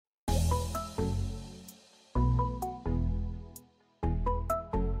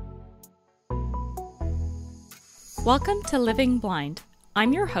Welcome to Living Blind.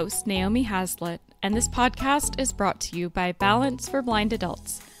 I'm your host, Naomi Haslett, and this podcast is brought to you by Balance for Blind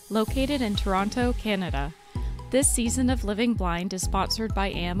Adults, located in Toronto, Canada. This season of Living Blind is sponsored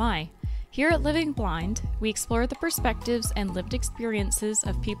by AMI. Here at Living Blind, we explore the perspectives and lived experiences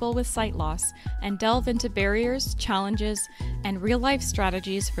of people with sight loss and delve into barriers, challenges, and real-life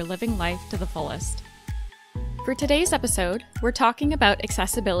strategies for living life to the fullest. For today's episode, we're talking about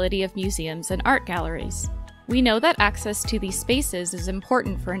accessibility of museums and art galleries. We know that access to these spaces is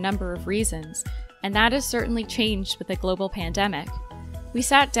important for a number of reasons, and that has certainly changed with the global pandemic. We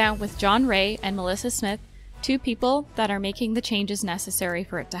sat down with Rae and Melissa Smith, two people that are making the changes necessary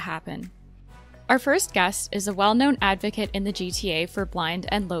for it to happen. Our first guest is a well-known advocate in the GTA for blind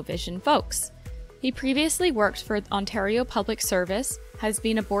and low vision folks. He previously worked for Ontario Public Service, has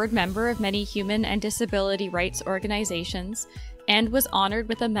been a board member of many human and disability rights organizations, and was honored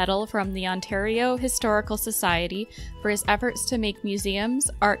with a medal from the Ontario Historical Society for his efforts to make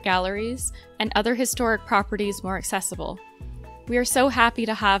museums, art galleries, and other historic properties more accessible. We are so happy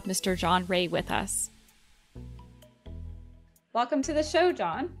to have Mr. Rae with us. Welcome to the show,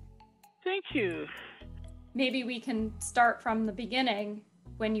 John. Thank you. Maybe we can start from the beginning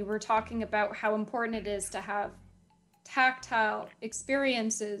when you were talking about how important it is to have tactile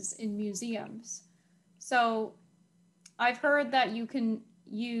experiences in museums. So I've heard that you can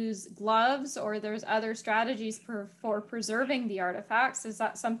use gloves or there's other strategies for preserving the artifacts. Is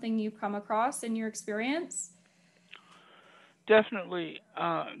that something you've come across in your experience? Definitely.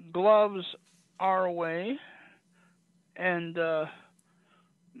 Gloves are a way, and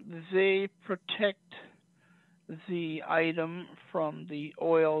they protect the item from the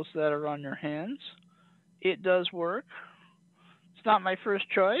oils that are on your hands. It does work. It's not my first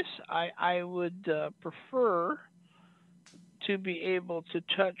choice. I would prefer to be able to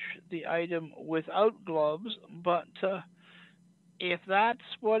touch the item without gloves, but if that's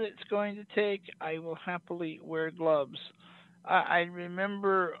what it's going to take, I will happily wear gloves. I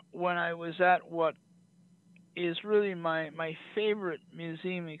remember when I was at what is really my favorite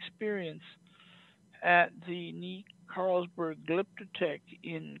museum experience at the Ny Carlsberg Glyptotek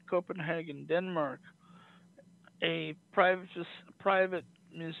in Copenhagen, Denmark, a private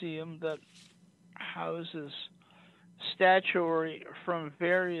museum that houses statuary from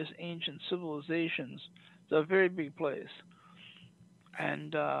various ancient civilizations. It's a very big place.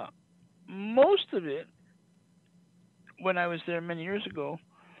 And most of it, when I was there many years ago,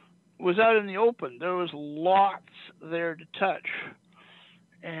 was out in the open. There was lots there to touch.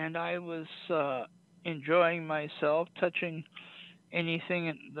 And I was enjoying myself, touching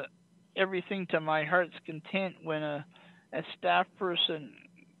everything to my heart's content when a staff person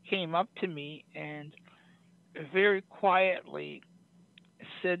came up to me and very quietly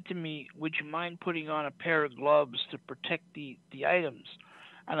said to me, "Would you mind putting on a pair of gloves to protect the items?"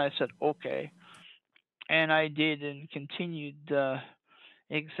 And I said, "Okay." And I did, and continued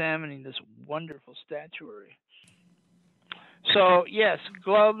examining this wonderful statuary. So yes,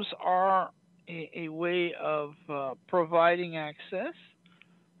 gloves are a way of providing access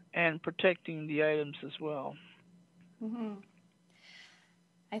and protecting the items as well. Mm-hmm.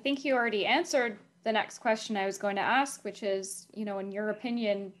 I think you already answered the next question I was going to ask, which is, in your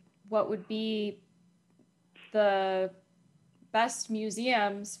opinion, what would be the best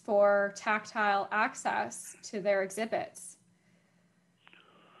museums for tactile access to their exhibits?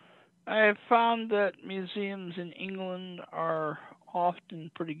 I have found that museums in England are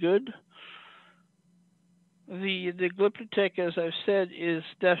often pretty good. The Glyptotek, as I've said, is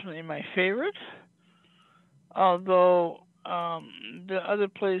definitely my favorite. Although the other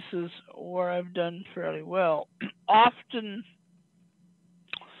places where I've done fairly well, often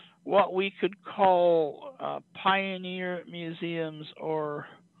what we could call pioneer museums or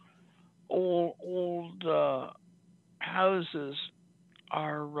old houses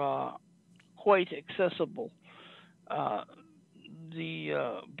are quite accessible.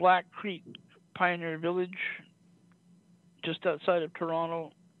 The Black Creek Pioneer Village, just outside of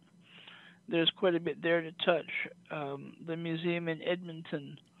Toronto, there's quite a bit there to touch. The museum in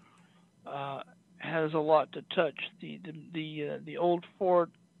Edmonton has a lot to touch. The old fort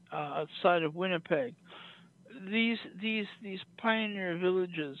outside of Winnipeg. These pioneer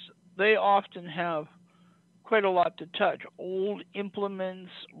villages, they often have quite a lot to touch. Old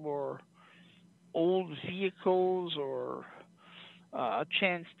implements or old vehicles, or a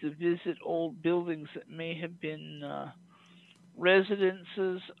chance to visit old buildings that may have been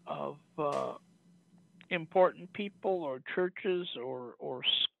residences of important people, or churches, or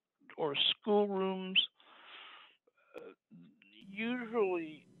schoolrooms.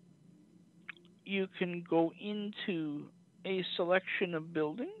 Usually, you can go into a selection of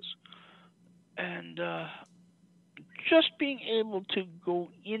buildings, and just being able to go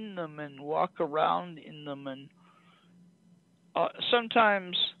in them and walk around in them, and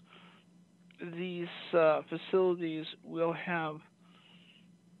sometimes these facilities will have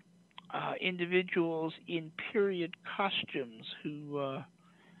individuals in period costumes who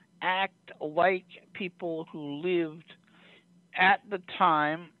act like people who lived at the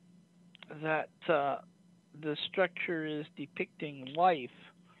time that the structure is depicting life,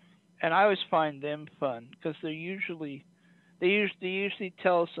 and I always find them fun because they usually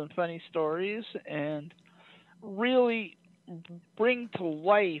tell some funny stories and really bring to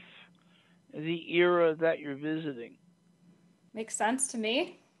life the era that you're visiting. Makes sense to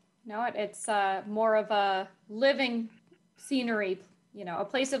me. It's more of a living scenery, a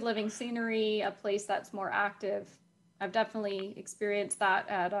place of living scenery, a place that's more active. I've definitely experienced that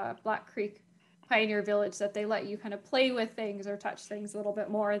at Black Creek Pioneer Village, that they let you kind of play with things or touch things a little bit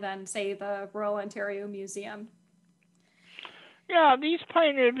more than, say, the Royal Ontario Museum. Yeah, these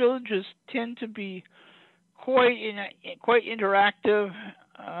pioneer villages tend to be quite interactive,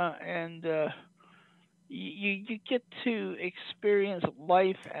 and you get to experience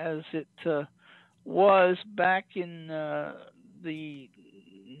life as it was back in the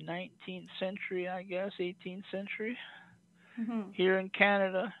 19th century, I guess, 18th century, here in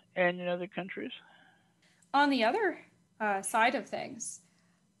Canada and in other countries. On the other side of things,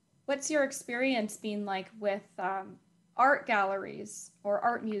 what's your experience been like with art galleries or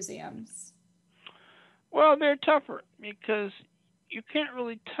art museums? Well, they're tougher because you can't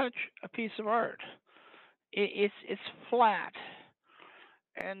really touch a piece of art. It's flat,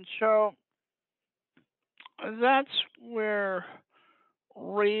 and so that's where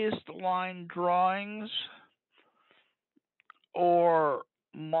raised line drawings or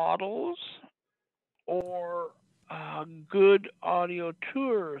models or good audio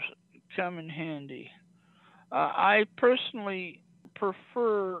tours come in handy. I personally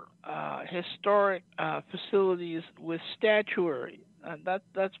prefer historic facilities with statuary.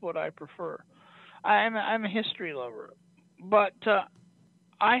 That's what I prefer. I'm a history lover, but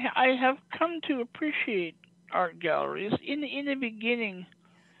I have come to appreciate art galleries. In the beginning,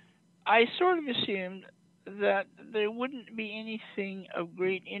 I sort of assumed that there wouldn't be anything of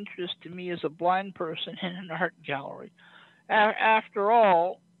great interest to me as a blind person in an art gallery. After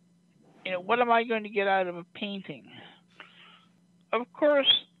all, what am I going to get out of a painting? Of course,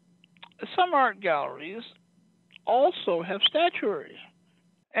 some art galleries also have statuary,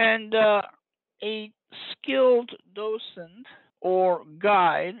 and a skilled docent or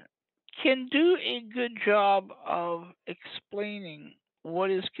guide can do a good job of explaining what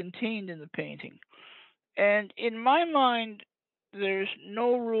is contained in the painting. And in my mind, there's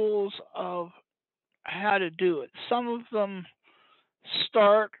no rules of how to do it. Some of them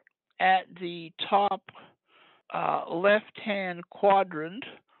start at the top left hand quadrant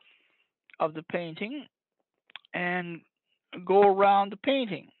of the painting and go around the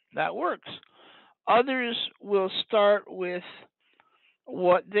painting. That works. Others will start with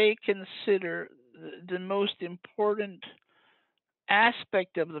what they consider the most important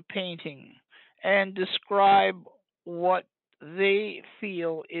aspect of the painting and describe what they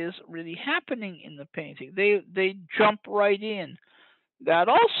feel is really happening in the painting. They jump right in. That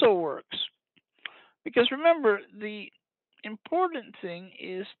also works. Because remember, the important thing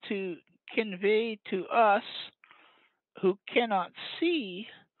is to convey to us who cannot see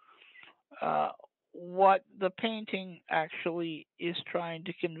uh, what the painting actually is trying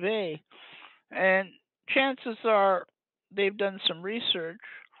to convey. And chances are they've done some research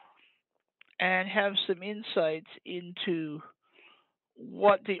and have some insights into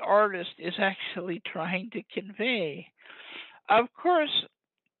what the artist is actually trying to convey. Of course,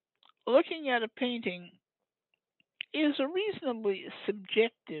 looking at a painting is a reasonably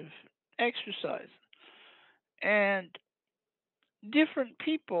subjective exercise, and different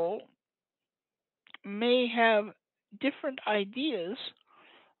people may have different ideas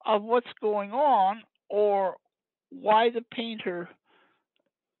of what's going on or why the painter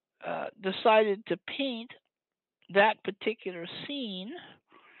decided to paint that particular scene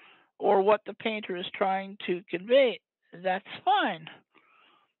or what the painter is trying to convey. That's fine.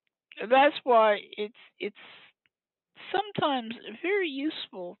 That's why it's sometimes very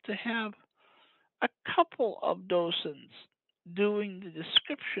useful to have a couple of docents doing the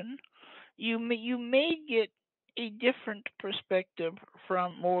description. You may get a different perspective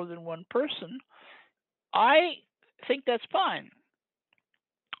from more than one person. I think that's fine.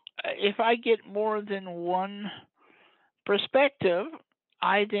 If I get more than one perspective,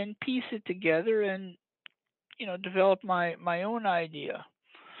 I then piece it together and develop my own idea.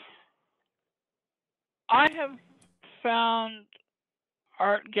 I have found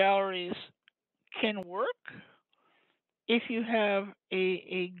art galleries can work if you have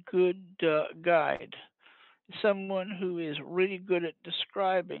a good guide, someone who is really good at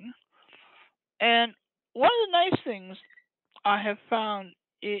describing. And one of the nice things I have found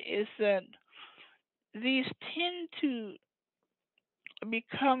is that these tend to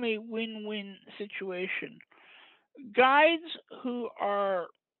become a win-win situation. Guides who are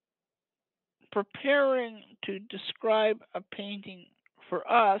preparing to describe a painting for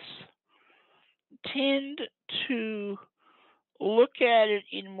us tend to look at it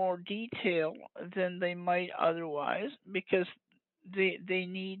in more detail than they might otherwise because they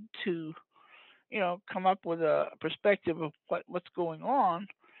need to come up with a perspective of what's going on,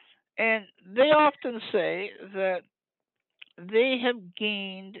 and they often say that they have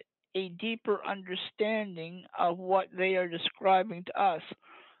gained a deeper understanding of what they are describing to us.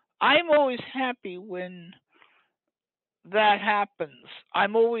 I'm always happy when that happens.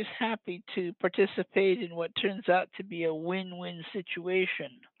 I'm always happy to participate in what turns out to be a win-win situation.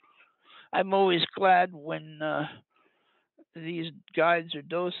 I'm always glad when these guides or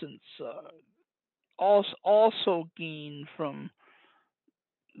docents also gain from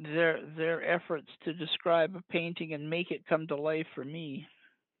their efforts to describe a painting and make it come to life for me.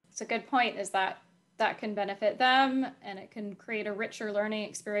 It's a good point, is that that can benefit them and it can create a richer learning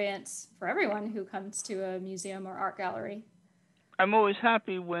experience for everyone who comes to a museum or art gallery. I'm always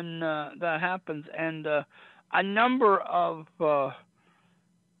happy when that happens, and a number of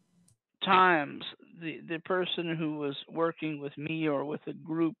times the person who was working with me or with a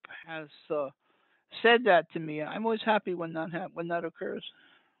group has said that to me. I'm always happy when when that occurs.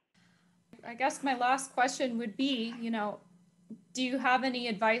 I guess my last question would be, do you have any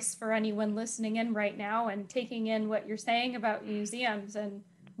advice for anyone listening in right now and taking in what you're saying about museums and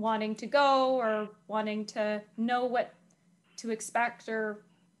wanting to go or wanting to know what to expect or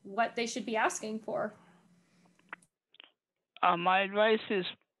what they should be asking for? My advice is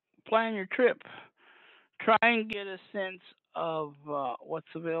plan your trip. Try and get a sense of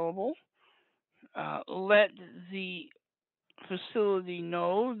what's available. Let the facility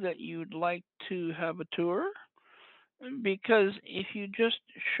know that you'd like to have a tour, because if you just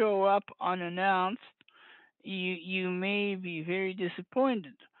show up unannounced, you may be very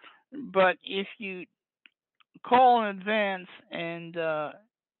disappointed. But if you call in advance and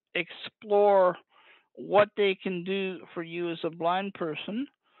explore what they can do for you as a blind person,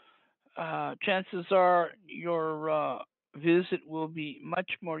 chances are your visit will be much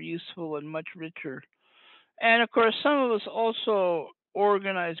more useful and much richer. And of course, some of us also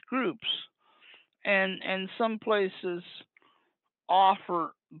organize groups, and some places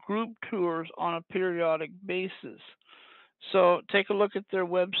offer group tours on a periodic basis. So take a look at their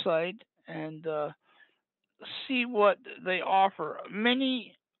website and see what they offer.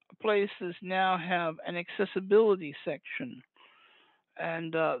 Many places now have an accessibility section,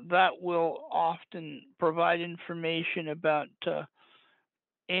 and that will often provide information about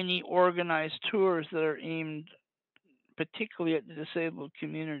any organized tours that are aimed particularly at the disabled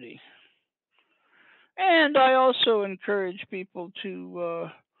community. And I also encourage people to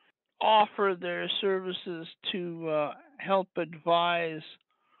offer their services to help advise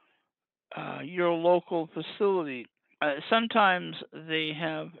your local facility. Sometimes they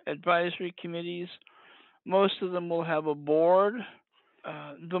have advisory committees. Most of them will have a board.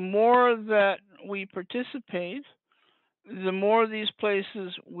 The more that we participate, the more these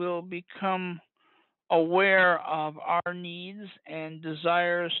places will become aware of our needs and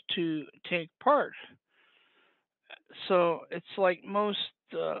desires to take part. So it's like most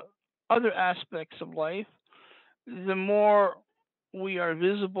other aspects of life. The more we are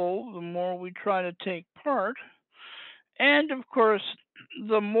visible, the more we try to take part. And of course,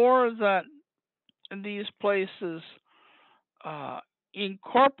 the more that these places uh,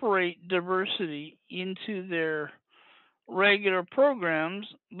 incorporate diversity into their regular programs,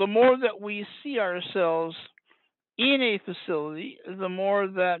 the more that we see ourselves in a facility, the more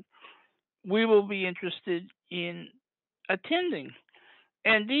that we will be interested in attending.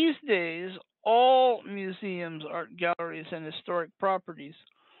 And these days, all museums, art galleries, and historic properties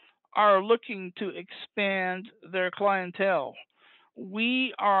are looking to expand their clientele.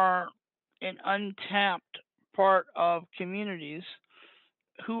 We are an untapped part of communities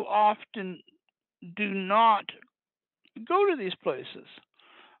who often do not go to these places.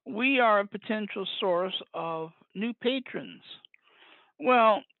 We are a potential source of new patrons.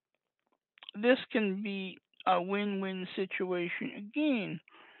 Well, this can be a win-win situation again.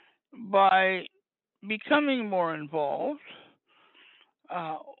 By becoming more involved,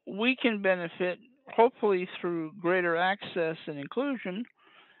 uh, we can benefit hopefully through greater access and inclusion,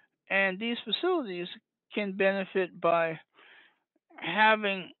 and these facilities can benefit by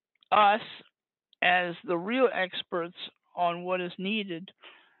having us as the real experts on what is needed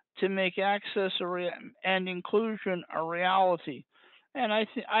to make access and inclusion a reality. And I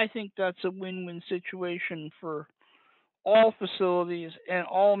think that's a win-win situation for all facilities and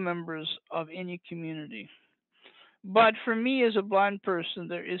all members of any community. But for me as a blind person,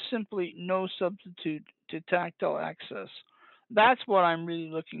 there is simply no substitute to tactile access. That's what I'm really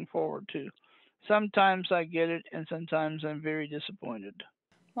looking forward to. Sometimes I get it, and sometimes I'm very disappointed.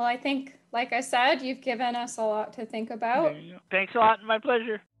 Well, I think, like I said, you've given us a lot to think There about. you go. Thanks a lot. My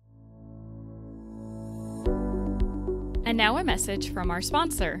pleasure. And now a message from our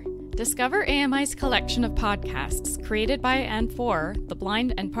sponsor. Discover AMI's collection of podcasts created by and for the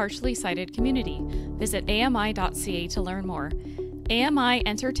blind and partially sighted community. Visit ami.ca to learn more. AMI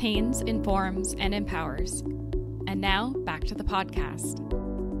entertains, informs, and empowers. And now, back to the podcast.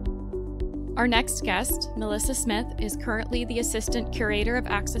 Our next guest, Melissa Smith, is currently the Assistant Curator of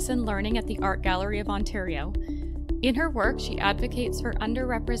Access and Learning at the Art Gallery of Ontario. In her work, she advocates for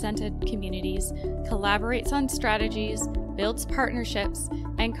underrepresented communities, collaborates on strategies, builds partnerships,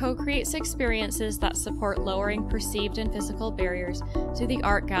 and co-creates experiences that support lowering perceived and physical barriers to the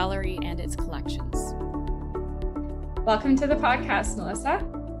art gallery and its collections. Welcome to the podcast, Melissa.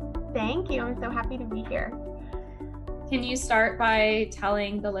 Thank you. I'm so happy to be here. Can you start by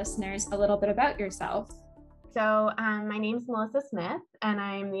telling the listeners a little bit about yourself? So my name is Melissa Smith, and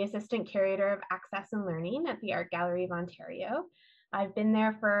I'm the Assistant Curator of Access and Learning at the Art Gallery of Ontario. I've been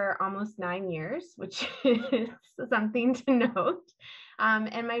there for almost 9 years, which is something to note.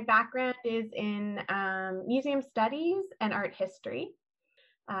 And my background is in museum studies and art history.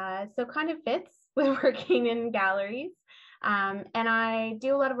 So kind of fits with working in galleries. And I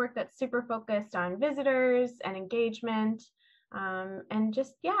do a lot of work that's super focused on visitors and engagement. And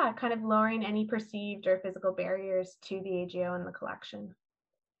just, kind of lowering any perceived or physical barriers to the AGO and the collection.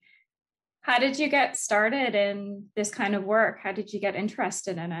 How did you get started in this kind of work? How did you get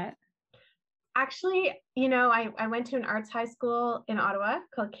interested in it? Actually, I went to an arts high school in Ottawa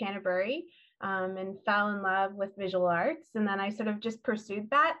called Canterbury, and fell in love with visual arts. And then I sort of just pursued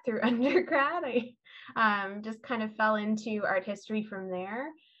that through undergrad. I just kind of fell into art history from there.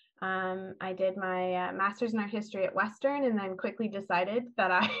 I did my master's in art history at Western, and then quickly decided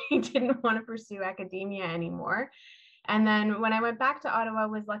that I didn't want to pursue academia anymore. And then when I went back to Ottawa, I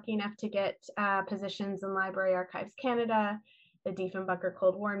was lucky enough to get positions in Library Archives Canada, the Diefenbaker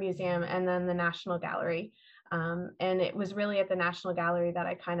Cold War Museum, and then the National Gallery. And it was really at the National Gallery that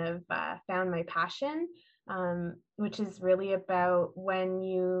I kind of found my passion, which is really about when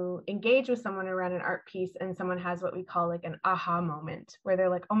you engage with someone around an art piece and someone has what we call like an aha moment, where they're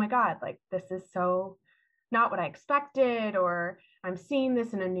like, oh my God, like this is so not what I expected, or I'm seeing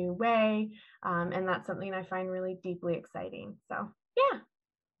this in a new way. And that's something I find really deeply exciting. So, yeah.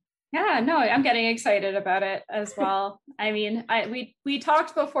 Yeah, no, I'm getting excited about it as well. I mean, we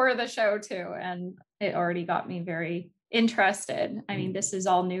talked before the show too, and it already got me very interested. I mean, this is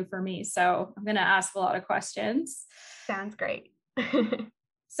all new for me, so I'm going to ask a lot of questions. Sounds great.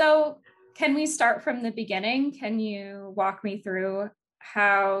 So can we start from the beginning? Can you walk me through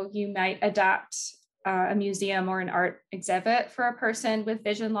how you might adapt a museum or an art exhibit for a person with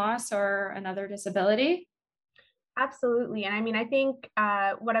vision loss or another disability? Absolutely. And I mean, I think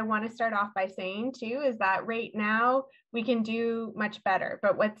what I want to start off by saying too is that right now we can do much better,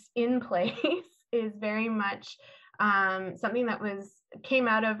 but what's in place is very much something that came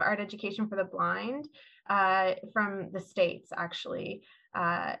out of art education for the blind from the States, actually.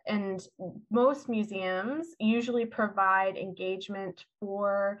 And most museums usually provide engagement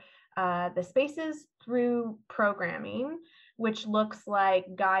for the spaces through programming, which looks like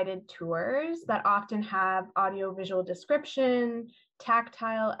guided tours that often have audiovisual description,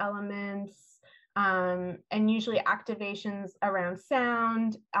 tactile elements, and usually activations around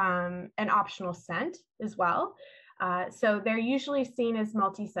sound and optional scent as well. So they're usually seen as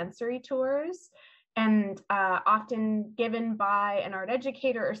multi-sensory tours and often given by an art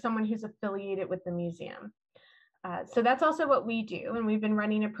educator or someone who's affiliated with the museum. So that's also what we do. And we've been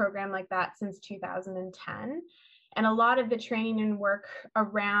running a program like that since 2010. And a lot of the training and work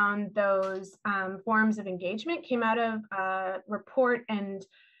around those forms of engagement came out of a report and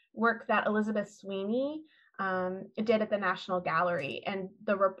work that Elizabeth Sweeney did at the National Gallery. And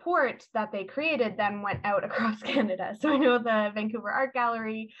the report that they created then went out across Canada. So I know the Vancouver Art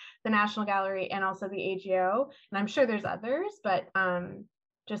Gallery, the National Gallery, and also the AGO. And I'm sure there's others, but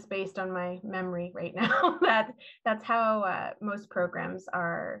just based on my memory right now, that's how most programs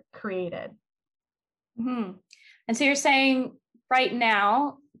are created. Mm-hmm. And so you're saying right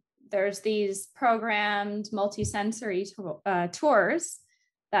now, there's these programmed multisensory tours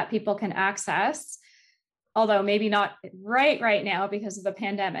that people can access, although maybe not right now because of the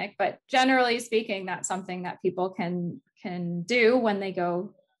pandemic, but generally speaking, that's something that people can do when they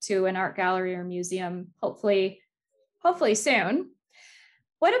go to an art gallery or museum, hopefully soon.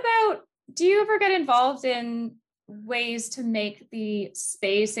 What about, do you ever get involved in ways to make the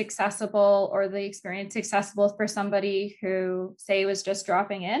space accessible or the experience accessible for somebody who, say, was just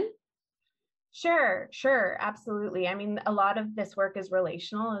dropping in? Sure, absolutely. I mean, a lot of this work is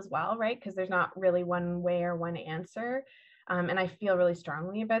relational as well, right? Because there's not really one way or one answer. And I feel really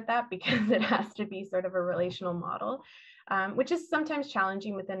strongly about that because it has to be sort of a relational model, which is sometimes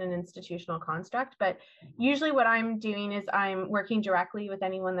challenging within an institutional construct. But usually what I'm doing is I'm working directly with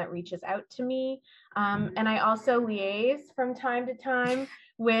anyone that reaches out to me. And I also liaise from time to time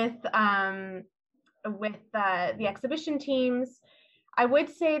with the exhibition teams. I would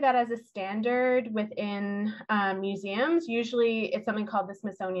say that as a standard within museums, usually it's something called the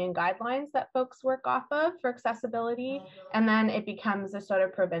Smithsonian guidelines that folks work off of for accessibility, and then it becomes a sort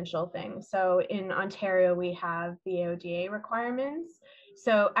of provincial thing. So in Ontario, we have the ODA requirements.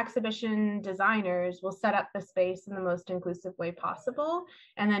 So exhibition designers will set up the space in the most inclusive way possible,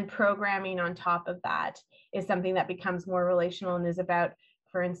 and then programming on top of that is something that becomes more relational and is about,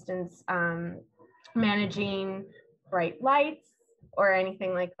 for instance, managing bright lights, or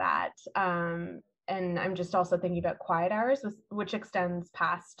anything like that. And I'm just also thinking about quiet hours, which extends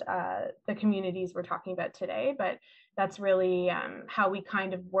past the communities we're talking about today. But that's really how we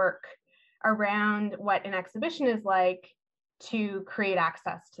kind of work around what an exhibition is like to create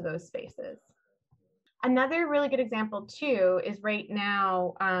access to those spaces. Another really good example too is right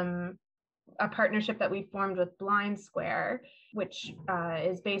now a partnership that we formed with Blind Square, which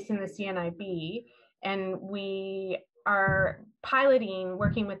is based in the CNIB. And we are piloting,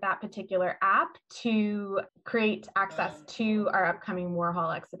 working with that particular app to create access to our upcoming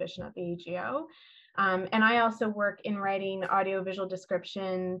Warhol exhibition at the AGO. And I also work in writing audiovisual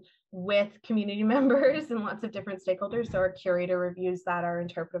description with community members and lots of different stakeholders. So our curator reviews that, our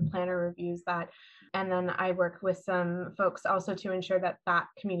interpretive planner reviews that. And then I work with some folks also to ensure that that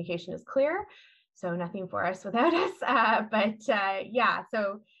communication is clear. So nothing for us without us. Yeah,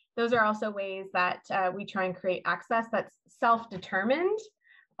 so those are also ways that we try and create access that's self-determined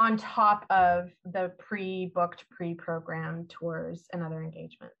on top of the pre-booked, pre-programmed tours and other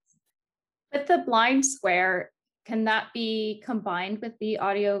engagements. With the Blind Square, can that be combined with the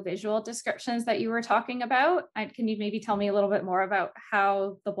audio-visual descriptions that you were talking about? Can you maybe tell me a little bit more about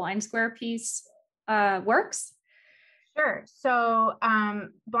how the Blind Square piece works? Sure. So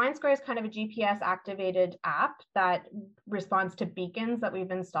Blind Square is kind of a GPS activated app that responds to beacons that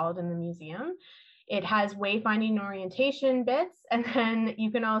we've installed in the museum. It has wayfinding and orientation bits, and then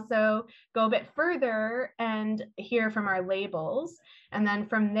you can also go a bit further and hear from our labels. And then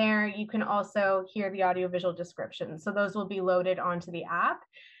from there, you can also hear the audiovisual descriptions. So those will be loaded onto the app.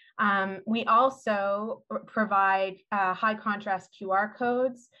 We also provide high contrast QR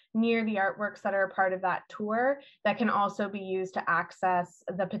codes near the artworks that are a part of that tour that can also be used to access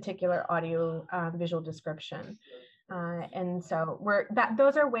the particular audio visual description. And so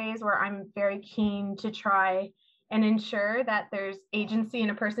those are ways where I'm very keen to try and ensure that there's agency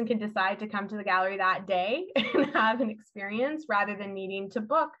and a person can decide to come to the gallery that day and have an experience rather than needing to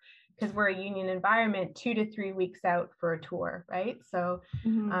book, because we're a union environment, 2 to 3 weeks out for a tour, right? So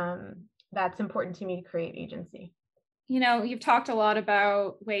that's important to me to create agency. You know, you've talked a lot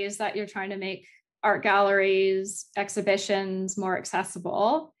about ways that you're trying to make art galleries, exhibitions more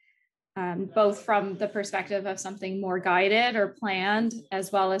accessible, both from the perspective of something more guided or planned,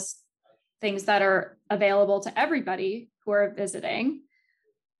 as well as things that are available to everybody who are visiting.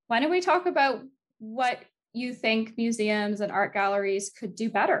 Why don't we talk about what you think museums and art galleries could do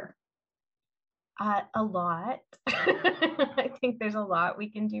better? A lot. I think there's a lot we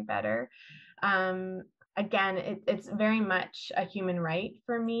can do better. Again, it's very much a human right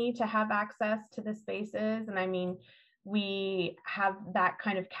for me to have access to the spaces. And I mean, we have that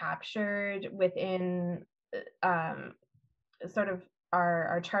kind of captured within sort of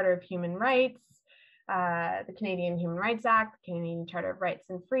our Charter of Human Rights. the Canadian Human Rights Act, the Canadian Charter of Rights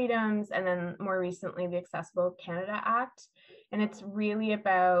and Freedoms, and then more recently, the Accessible Canada Act. And it's really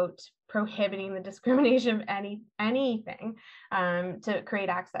about prohibiting the discrimination of anything to create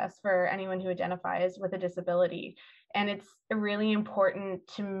access for anyone who identifies with a disability. And it's really important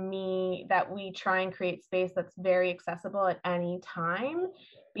to me that we try and create space that's very accessible at any time,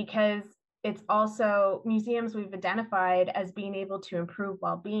 because it's also museums we've identified as being able to improve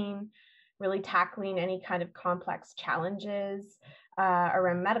well-being, really tackling any kind of complex challenges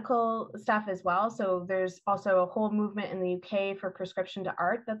around medical stuff as well. So there's also a whole movement in the UK for prescription to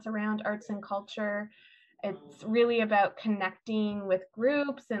art that's around arts and culture. It's really about connecting with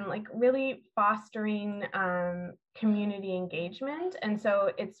groups and like really fostering community engagement. And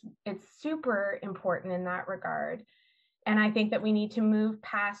so it's super important in that regard. And I think that we need to move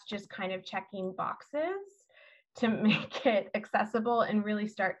past just kind of checking boxes to make it accessible and really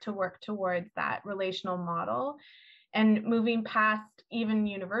start to work towards that relational model, and moving past even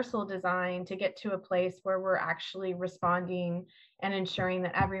universal design to get to a place where we're actually responding and ensuring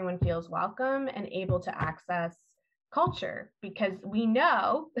that everyone feels welcome and able to access culture. Because we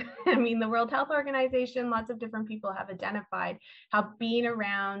know, I mean, the World Health Organization, lots of different people have identified how being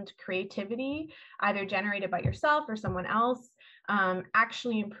around creativity, either generated by yourself or someone else,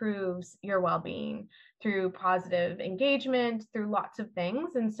 actually improves your well-being through positive engagement, through lots of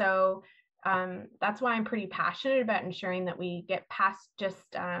things. And so that's why I'm pretty passionate about ensuring that we get past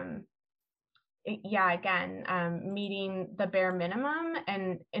just, meeting the bare minimum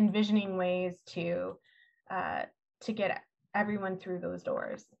and envisioning ways to get everyone through those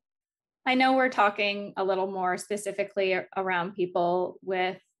doors. I know we're talking a little more specifically around people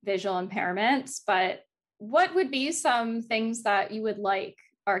with visual impairments, but what would be some things that you would like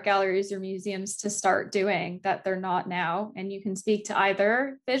art galleries or museums to start doing that they're not now? And you can speak to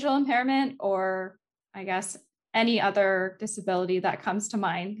either visual impairment or, I guess, any other disability that comes to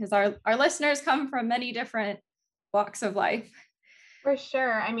mind, because our listeners come from many different walks of life. For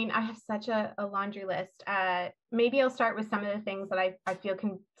sure. I mean, I have such a laundry list. Maybe I'll start with some of the things that I feel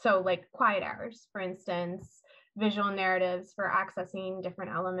so like quiet hours, for instance, visual narratives for accessing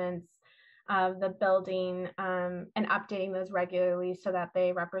different elements of the building, and updating those regularly so that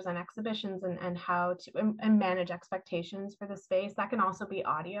they represent exhibitions and how to and manage expectations for the space. That can also be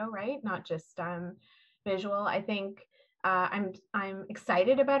audio, right? Not just visual. I think I'm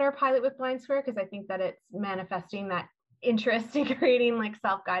excited about our pilot with Blind Square because I think that it's manifesting that interest in creating like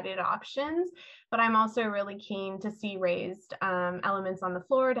self-guided options, but I'm also really keen to see raised elements on the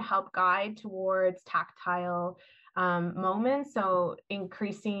floor to help guide towards tactile moments. So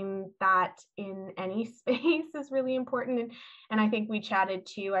increasing that in any space is really important. And I think we chatted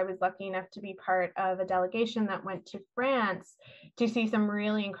too. I was lucky enough to be part of a delegation that went to France to see some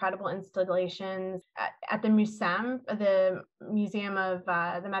really incredible installations at the MUSEM, the Museum of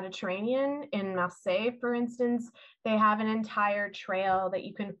the Mediterranean in Marseille, for instance. They have an entire trail that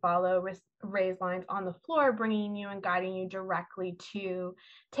you can follow, raised lines on the floor, bringing you and guiding you directly to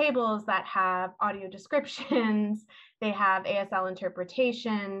tables that have audio descriptions. They have ASL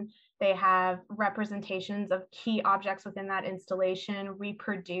interpretation. They have representations of key objects within that installation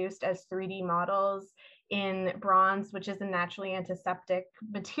reproduced as 3D models in bronze, which is a naturally antiseptic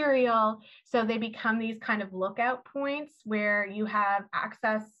material. So they become these kind of lookout points where you have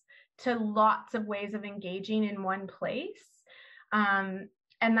access to lots of ways of engaging in one place.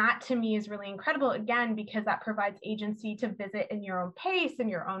 And that to me is really incredible, again, because that provides agency to visit in your own pace, in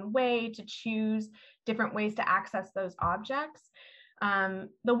your own way, to choose different ways to access those objects.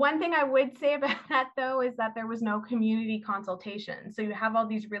 The one thing I would say about that, though, is that there was no community consultation. So you have all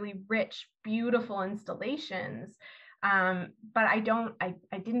these really rich, beautiful installations, but I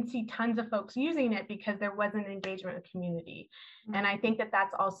didn't see tons of folks using it because there wasn't engagement with community. Mm-hmm. And I think that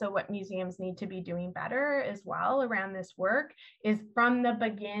that's also what museums need to be doing better as well around this work, is from the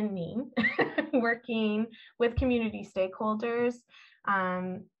beginning, working with community stakeholders.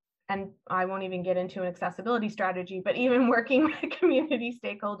 And I won't even get into an accessibility strategy, but even working with community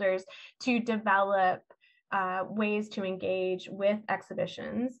stakeholders to develop ways to engage with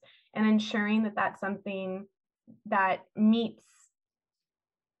exhibitions and ensuring that that's something that meets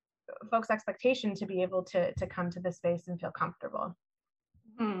folks' expectation to be able to come to the space and feel comfortable.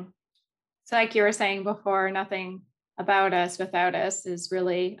 Mm-hmm. So like you were saying before, nothing about us without us is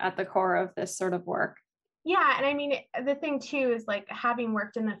really at the core of this sort of work. Yeah. And I mean, the thing too is like having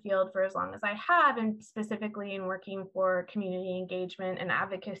worked in the field for as long as I have, and specifically in working for community engagement and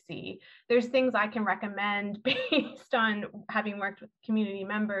advocacy, there's things I can recommend based on having worked with community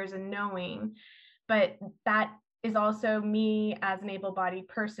members and knowing, but that is also me as an able-bodied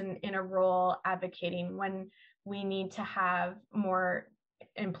person in a role advocating when we need to have more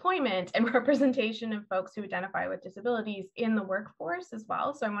employment and representation of folks who identify with disabilities in the workforce as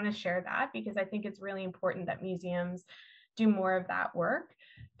well. So I want to share that because I think it's really important that museums do more of that work.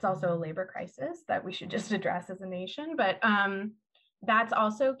 It's also a labor crisis that we should just address as a nation, but that's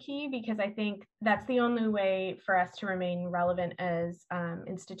also key because I think that's the only way for us to remain relevant as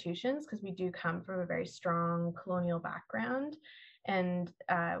institutions, because we do come from a very strong colonial background, and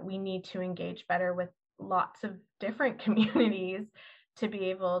we need to engage better with lots of different communities to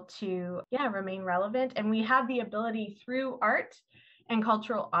be able to remain relevant. And we have the ability through art and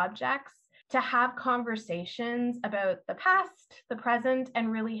cultural objects to have conversations about the past, the present, and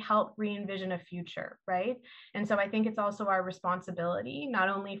really help re-envision a future, right? And so I think it's also our responsibility, not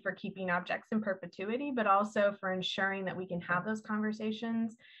only for keeping objects in perpetuity, but also for ensuring that we can have those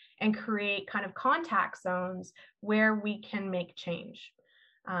conversations and create kind of contact zones where we can make change.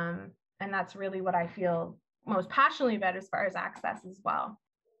 And that's really what I feel most passionately about as far as access as well.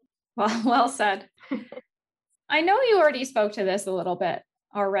 Well said. I know you already spoke to this a little bit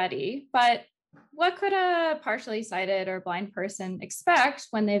already, but what could a partially sighted or blind person expect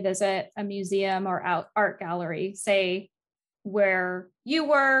when they visit a museum or art gallery, say where you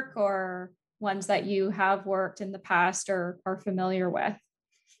work or ones that you have worked in the past or are familiar with?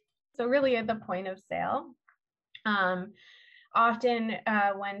 So really at the point of sale, often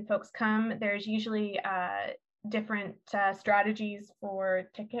when folks come, there's usually different strategies for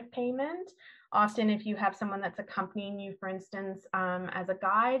ticket payment. Often if you have someone that's accompanying you, for instance, as a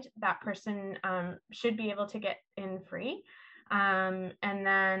guide, that person should be able to get in free. And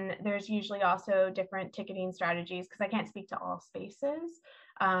then there's usually also different ticketing strategies, because I can't speak to all spaces,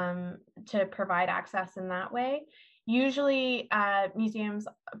 to provide access in that way. Usually museums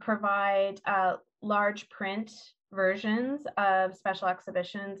provide large print versions of special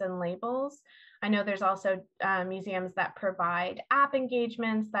exhibitions and labels. I know there's also museums that provide app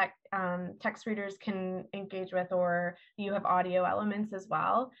engagements that text readers can engage with, or you have audio elements as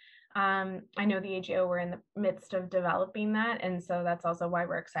well. I know the AGO, we're in the midst of developing that, and so that's also why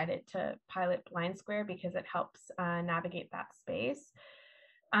we're excited to pilot Blind Square, because it helps navigate that space.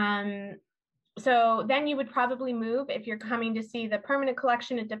 So then you would probably move, if you're coming to see the permanent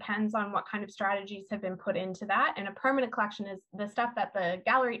collection, it depends on what kind of strategies have been put into that. And a permanent collection is the stuff that the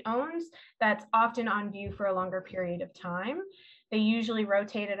gallery owns that's often on view for a longer period of time. They usually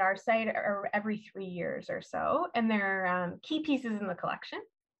rotate at our site every 3 years or so, and they're key pieces in the collection.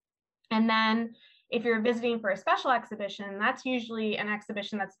 And then if you're visiting for a special exhibition, that's usually an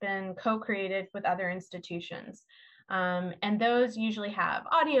exhibition that's been co-created with other institutions. And those usually have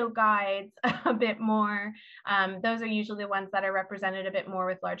audio guides a bit more. Those are usually the ones that are represented a bit more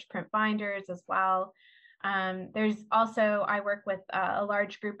with large print binders as well. There's also, I work with a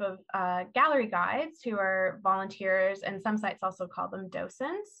large group of gallery guides who are volunteers, and some sites also call them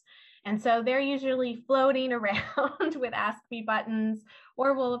docents. And so they're usually floating around with Ask Me buttons,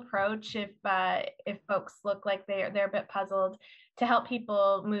 or will approach if folks look like they're a bit puzzled, to help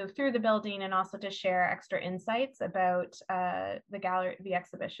people move through the building and also to share extra insights about the gallery, the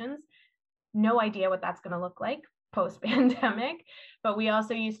exhibitions. No idea what that's going to look like post-pandemic, but we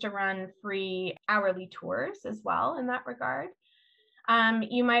also used to run free hourly tours as well in that regard.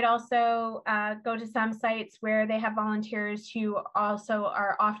 You might also go to some sites where they have volunteers who also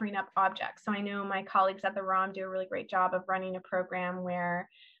are offering up objects. So I know my colleagues at the ROM do a really great job of running a program where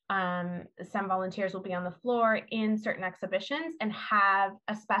some volunteers will be on the floor in certain exhibitions and have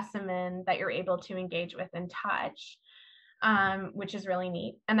a specimen that you're able to engage with and touch, which is really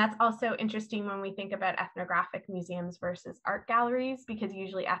neat. And that's also interesting when we think about ethnographic museums versus art galleries, because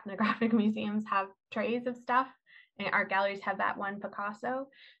usually ethnographic museums have trays of stuff, and art galleries have that one Picasso,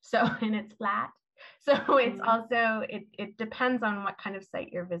 so, and it's flat. So it's also, it depends on what kind of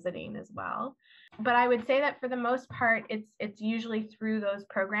site you're visiting as well. But I would say that for the most part, it's usually through those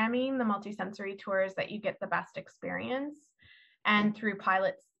programming, the multisensory tours, that you get the best experience. And through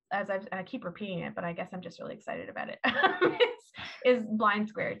pilots, as I keep repeating it, but I guess I'm just really excited about it, is Blind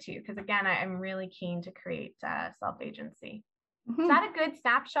Square too, because again, I'm really keen to create self-agency. Is that a good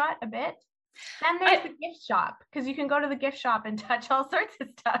snapshot a bit? Then there's the gift shop, because you can go to the gift shop and touch all sorts of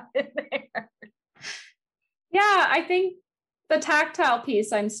stuff in there. Yeah, I think the tactile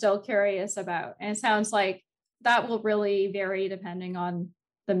piece I'm still curious about. And it sounds like that will really vary depending on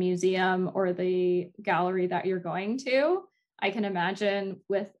the museum or the gallery that you're going to. I can imagine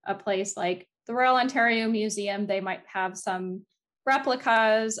with a place like the Royal Ontario Museum, they might have some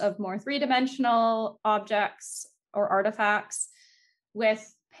replicas of more three-dimensional objects or artifacts.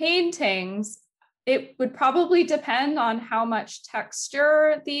 With paintings, it would probably depend on how much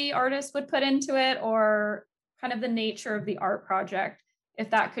texture the artist would put into it, or kind of the nature of the art project,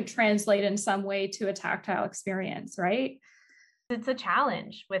 if that could translate in some way to a tactile experience, right? It's a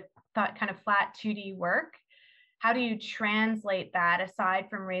challenge with that kind of flat 2D work. How do you translate that, aside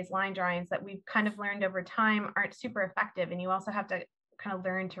from Rae's line drawings that we've kind of learned over time aren't super effective, and you also have to kind of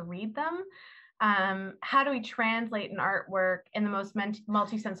learn to read them? How do we translate an artwork in the most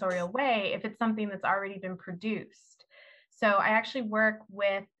multisensorial way if it's something that's already been produced? So I actually work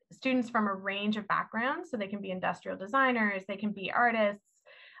with students from a range of backgrounds. So they can be industrial designers, they can be artists,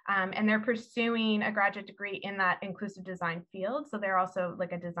 and they're pursuing a graduate degree in that inclusive design field. So they're also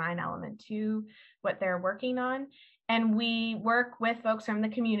like a design element to what they're working on. And we work with folks from the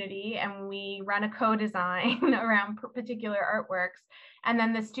community, and we run a co-design around particular artworks. And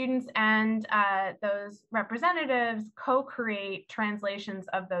then the students and those representatives co-create translations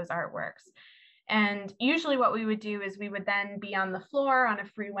of those artworks. And usually what we would do is we would then be on the floor on a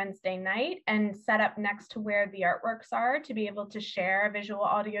free Wednesday night and set up next to where the artworks are to be able to share a visual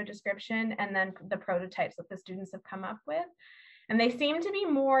audio description and then the prototypes that the students have come up with. And they seem to be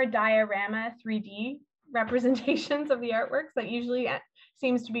more diorama 3D representations of the artworks. That usually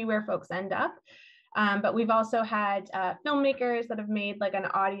seems to be where folks end up. But we've also had filmmakers that have made like an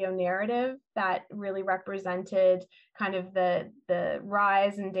audio narrative that really represented kind of the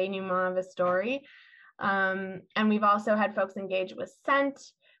rise and denouement of a story. And we've also had folks engage with scent.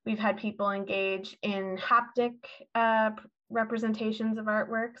 We've had people engage in haptic representations of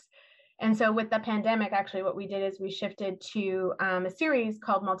artworks. And so with the pandemic, actually what we did is we shifted to a series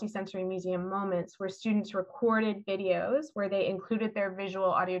called Multisensory Museum Moments, where students recorded videos where they included their visual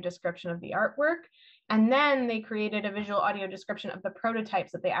audio description of the artwork. And then they created a visual audio description of the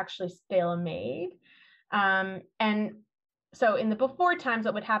prototypes that they actually still made. And so in the before times,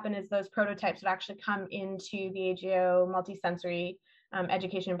 what would happen is those prototypes would actually come into the AGO Multisensory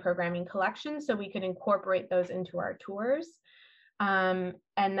Education and Programming collection, so we could incorporate those into our tours.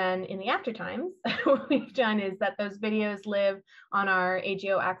 And then in the after times, what we've done is that those videos live on our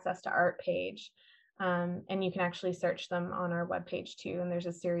AGO Access to Art page. And you can actually search them on our webpage too. And there's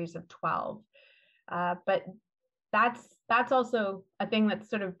a series of 12. But that's also a thing that's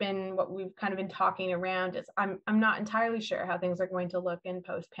sort of been what we've kind of been talking around. Is I'm not entirely sure how things are going to look in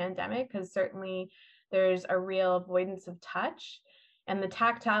post-pandemic, because certainly there's a real avoidance of touch. And the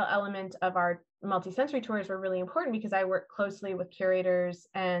tactile element of our multisensory tours were really important because I work closely with curators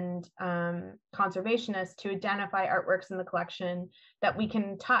and conservationists to identify artworks in the collection that we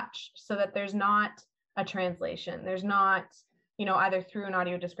can touch, so that there's not a translation. There's not, you know, either through an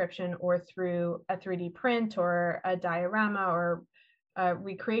audio description or through a 3D print or a diorama or a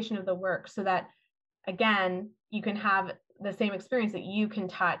recreation of the work, so that, again, you can have the same experience, that you can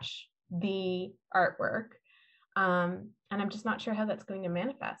touch the artwork. And I'm just not sure how that's going to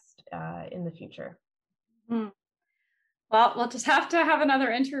manifest in the future. Well, we'll just have to have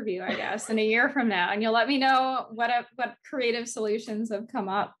another interview, I guess, in a year from now, and you'll let me know what creative solutions have come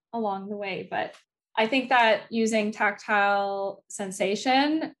up along the way. But I think that using tactile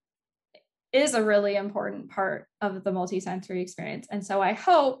sensation is a really important part of the multisensory experience. And so I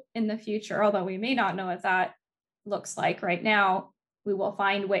hope in the future, although we may not know what that looks like right now, we will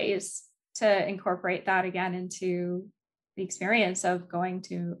find ways to incorporate that again into the experience of going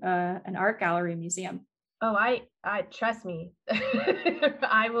to an art gallery museum. Oh, I trust me,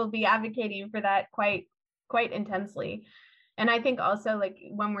 I will be advocating for that quite intensely. And I think also, like,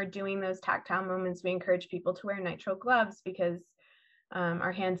 when we're doing those tactile moments, we encourage people to wear nitrile gloves, because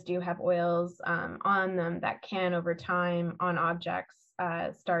our hands do have oils on them that can, over time on objects,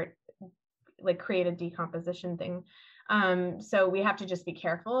 start like create a decomposition thing. So we have to just be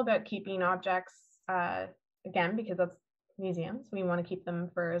careful about keeping objects, again, because that's museums. We want to keep them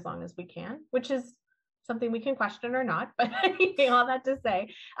for as long as we can, which is something we can question or not, but all that to say.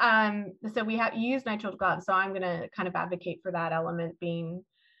 So we have used nitrile gloves. So I'm going to kind of advocate for that element being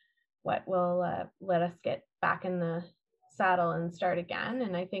what will let us get back in the saddle and start again.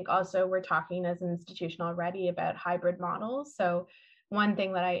 And I think also we're talking as an institution already about hybrid models. So one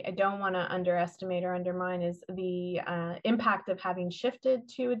thing that I don't want to underestimate or undermine is the impact of having shifted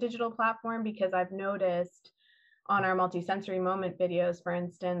to a digital platform, because I've noticed on our multisensory moment videos, for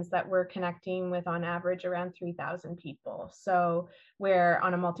instance, that we're connecting with on average around 3,000 people. So where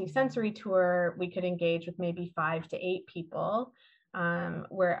on a multisensory tour, we could engage with maybe 5 to 8 people,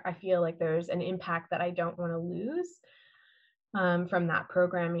 where I feel like there's an impact that I don't want to lose from that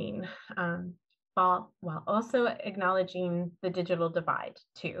programming. while also acknowledging the digital divide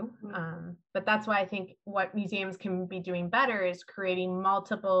too. But that's why I think what museums can be doing better is creating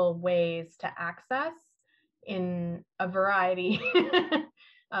multiple ways to access in a variety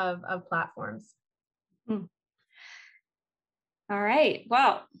of platforms. All right.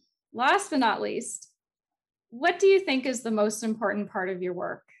 Well, last but not least, what do you think is the most important part of your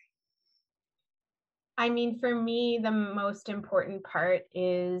work? I mean, for me, the most important part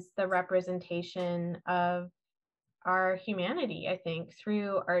is the representation of our humanity, I think,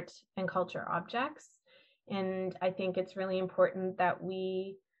 through art and culture objects. And I think it's really important that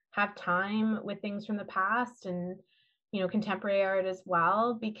we have time with things from the past and, contemporary art as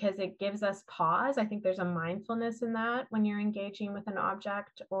well, because it gives us pause. I think there's a mindfulness in that when you're engaging with an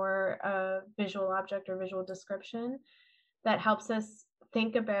object or a visual object or visual description that helps us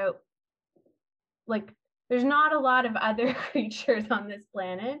think about, like, there's not a lot of other creatures on this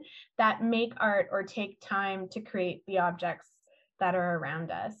planet that make art or take time to create the objects that are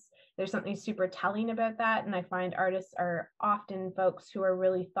around us. There's something super telling about that. And I find artists are often folks who are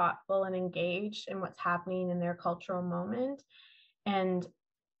really thoughtful and engaged in what's happening in their cultural moment. And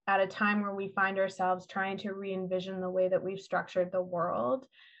at a time where we find ourselves trying to re-envision the way that we've structured the world,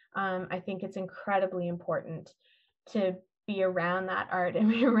 I think it's incredibly important to be around that art and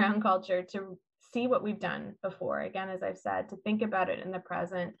be around culture, to see what we've done before, again, as I've said, to think about it in the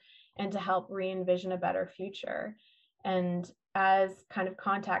present and to help re-envision a better future. And as kind of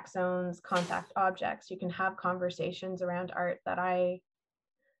contact zones, contact objects, you can have conversations around art that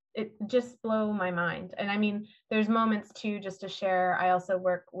it just blow my mind. And I mean, there's moments too, just to share, I also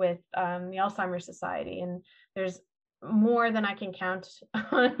work with the Alzheimer's Society, and there's more than I can count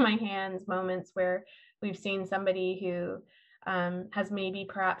on my hands moments where we've seen somebody who has maybe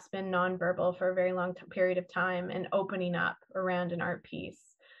perhaps been nonverbal for a very long period of time and opening up around an art piece.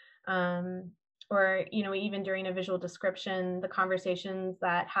 Or, even during a visual description, the conversations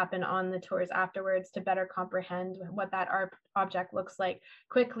that happen on the tours afterwards to better comprehend what that art object looks like,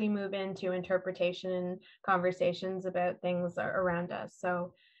 quickly move into interpretation and conversations about things around us.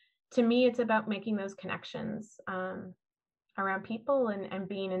 So to me, it's about making those connections around people and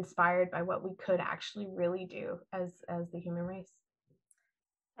being inspired by what we could actually really do as the human race.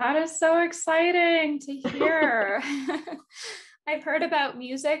 That is so exciting to hear. I've heard about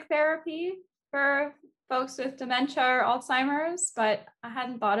music therapy for folks with dementia or Alzheimer's, but I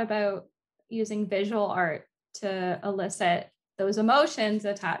hadn't thought about using visual art to elicit those emotions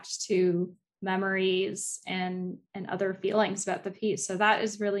attached to memories and other feelings about the piece. So that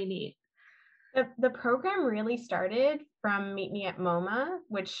is really neat. The program really started from Meet Me at MoMA,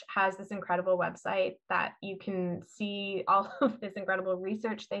 which has this incredible website that you can see all of this incredible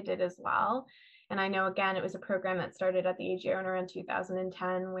research they did as well. And I know, again, it was a program that started at the AGO in around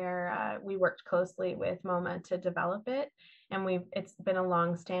 2010, where we worked closely with MoMA to develop it. And it's been a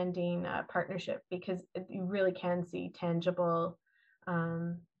long-standing partnership, because you really can see tangible.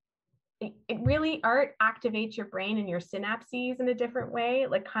 It really, art activates your brain and your synapses in a different way,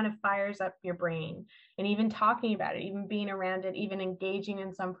 like kind of fires up your brain. And even talking about it, even being around it, even engaging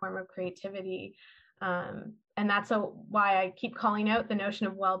in some form of creativity. And that's why I keep calling out the notion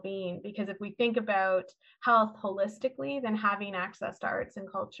of well-being, because if we think about health holistically, then having access to arts and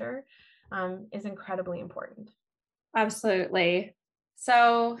culture is incredibly important. Absolutely.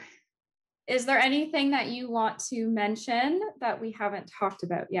 So is there anything that you want to mention that we haven't talked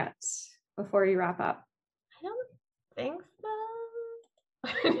about yet before you wrap up? I don't think so.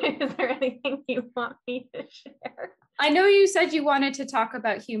 Is there anything you want me to share? I know you said you wanted to talk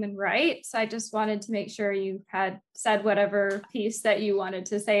about human rights. I just wanted to make sure you had said whatever piece that you wanted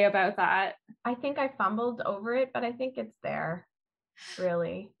to say about that. I think I fumbled over it, but I think it's there,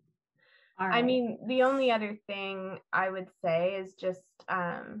 really. All right. I mean, the only other thing I would say is just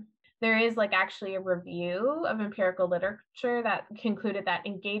there is actually a review of empirical literature that concluded that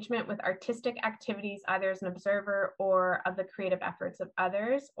engagement with artistic activities, either as an observer or of the creative efforts of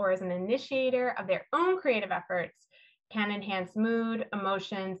others, or as an initiator of their own creative efforts, can enhance mood,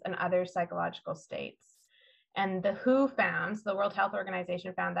 emotions, and other psychological states. And the the World Health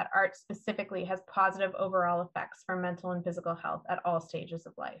Organization, found that art specifically has positive overall effects for mental and physical health at all stages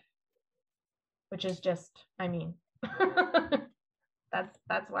of life, which is just, I mean,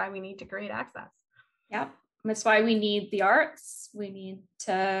 that's why we need to create access. Yep. That's why we need the arts. We need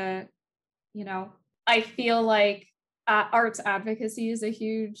to, I feel like arts advocacy is a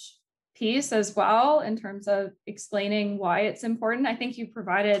huge piece as well in terms of explaining why it's important. I think you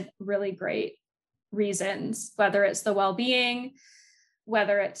provided really great reasons, whether it's the well-being,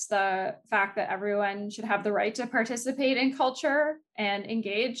 whether it's the fact that everyone should have the right to participate in culture and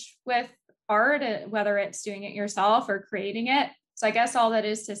engage with art, whether it's doing it yourself or creating it. So I guess all that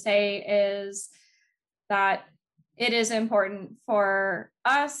is to say is that it is important for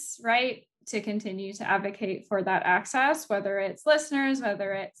us, right, to continue to advocate for that access, whether it's listeners,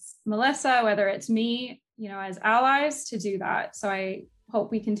 whether it's Melissa, whether it's me, as allies, to do that. So I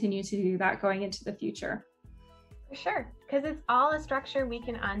hope we continue to do that going into the future. For sure, because it's all a structure we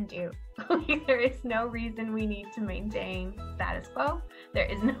can undo. There is no reason we need to maintain status quo. There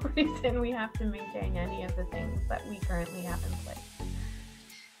is no reason we have to maintain any of the things that we currently have in place.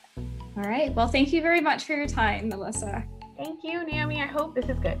 All right. Well, thank you very much for your time, Melissa. Thank you, Naomi. I hope this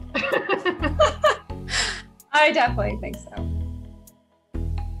is good. I definitely think so.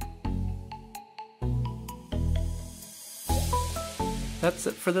 That's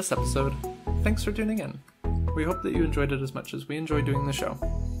it for this episode. Thanks for tuning in. We hope that you enjoyed it as much as we enjoy doing the show.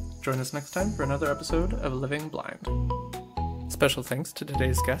 Join us next time for another episode of Living Blind. Special thanks to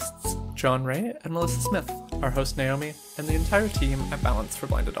today's guests, John Rae and Melissa Smith, our host Naomi, and the entire team at Balance for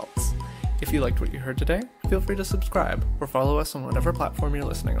Blind Adults. If you liked what you heard today, feel free to subscribe or follow us on whatever platform you're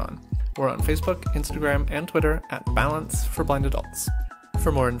listening on. We're on Facebook, Instagram, and Twitter at Balance for Blind Adults.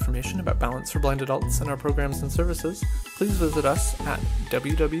 For more information about Balance for Blind Adults and our programs and services, please visit us at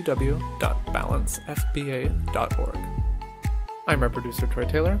www.balancefba.org. I'm our producer, Troy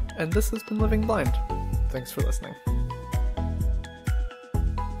Taylor, and this has been Living Blind. Thanks for listening.